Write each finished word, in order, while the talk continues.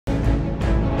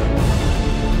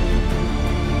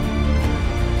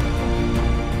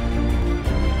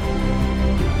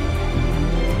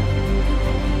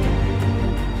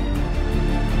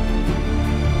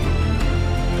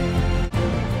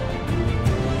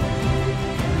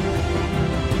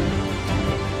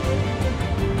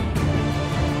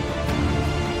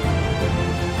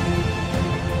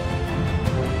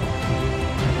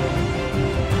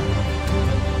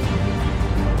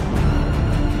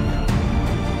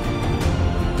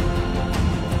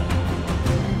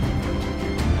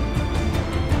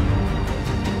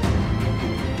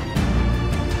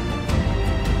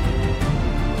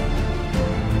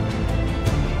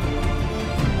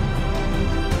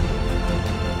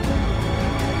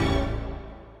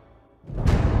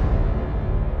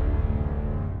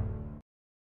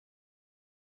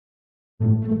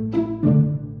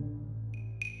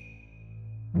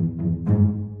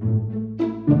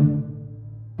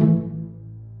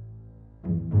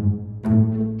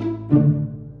In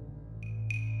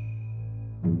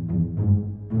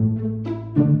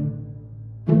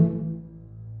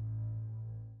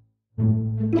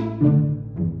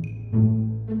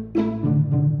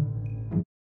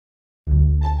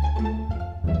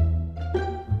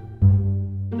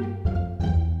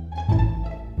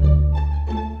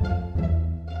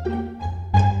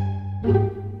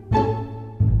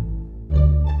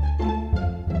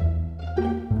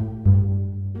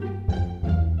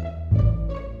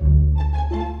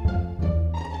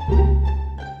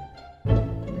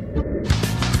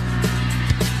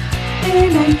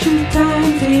ancient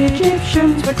times, the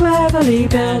Egyptians were cleverly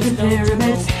building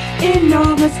pyramids,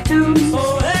 enormous tombs,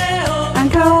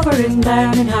 and carving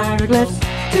down in hieroglyphs.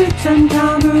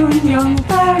 Tutankhamun, young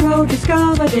pharaoh,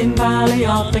 discovered in Valley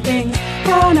of the Kings,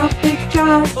 canopic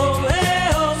jars,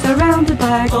 surrounded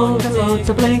by gold and loads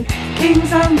of bling.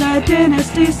 Kings and their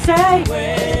dynasties say,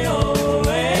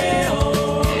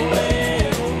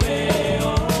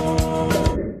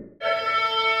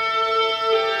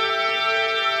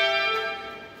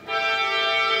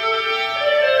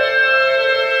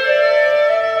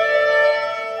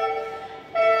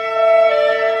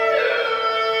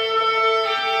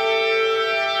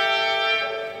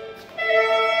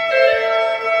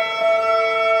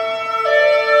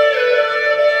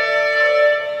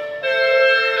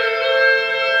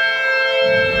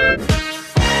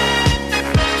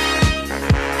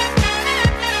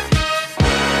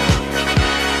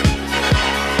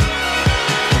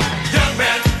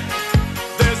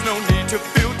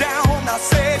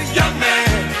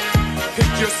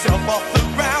 yourself off the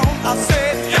ground. I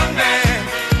said, young man,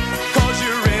 'cause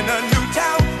you're in a new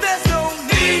town. There's no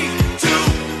need to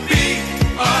be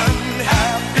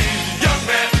unhappy. Young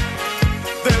man,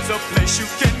 there's a place you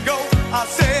can go. I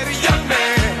said, young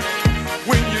man,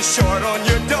 when you're short on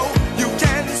your dough, you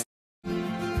can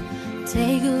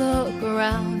take a look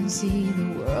around and see the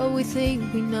world we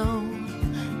think we know,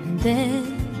 and then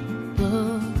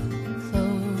look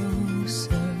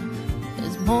closer.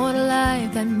 There's more to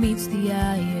life than meets the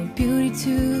eye, a beauty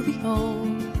to behold.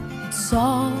 It's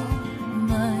so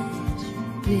much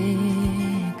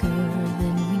bigger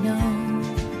than we know.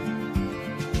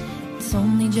 It's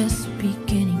only just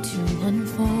beginning to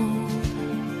unfold,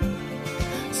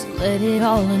 so let it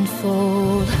all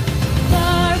unfold.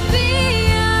 Far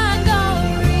beyond all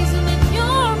reason in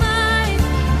your mind,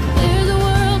 there's a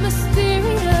world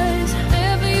mysterious,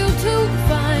 never you to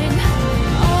find.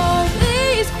 All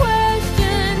these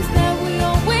questions that we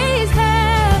always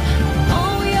have,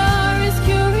 all we are is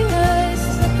curious,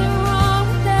 there's nothing wrong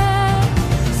with that.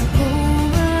 So go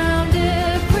around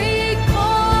every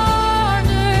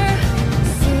corner,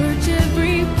 search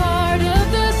every part of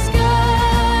the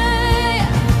sky,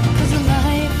 'cause a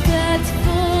life that's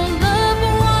full of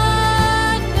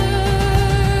wonder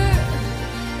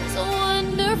is a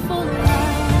wonderful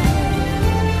life.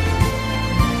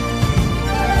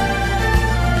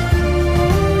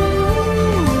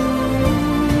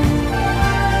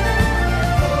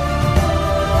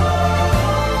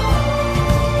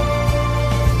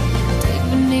 Dig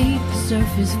beneath the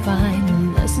surface, find the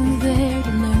lessons there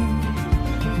to learn,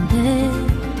 and then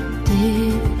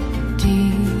dig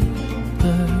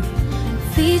deeper.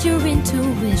 Feed your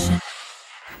intuition.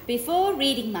 Before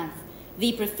reading month,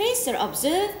 the professor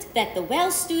observed that the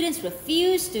Welsh students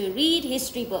refused to read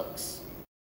history books.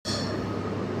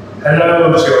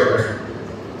 Hello, children.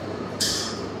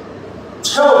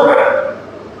 Children,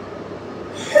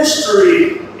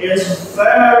 history is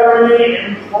very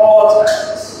important.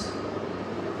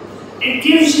 It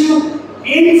gives you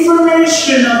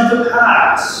information of the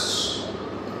past,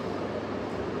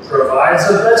 provides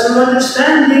a better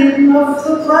understanding of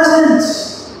the present,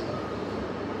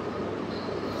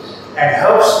 and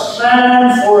helps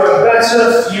plan for a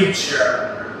better future.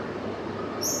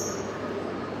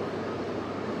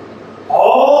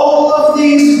 All of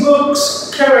these books'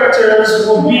 characters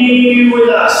will be with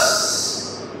us.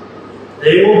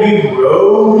 They will be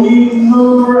roaming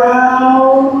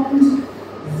around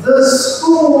the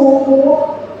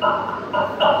school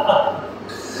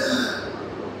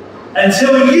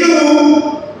until you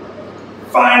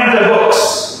find the books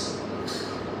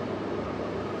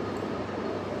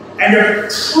and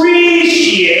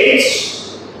appreciate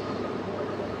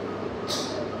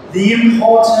the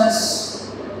importance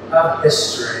of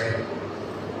history.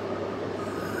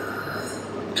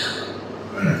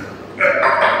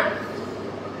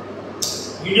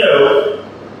 You know,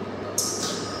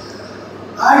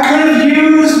 I could have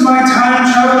used my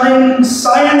time-traveling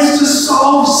science to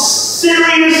solve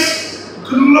serious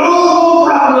global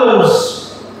problems.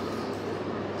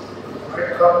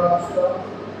 Right, problem stuff?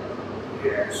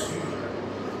 Yes, you can.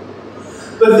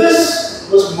 But this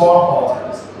was more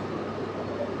important.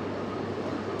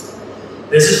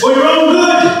 This is for your own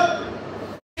good.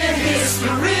 In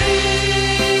history,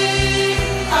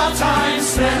 our time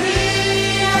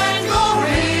smelly and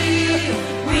gory,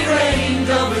 we reigned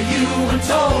over you and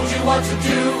told you what to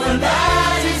do, and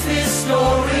that is this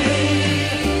story.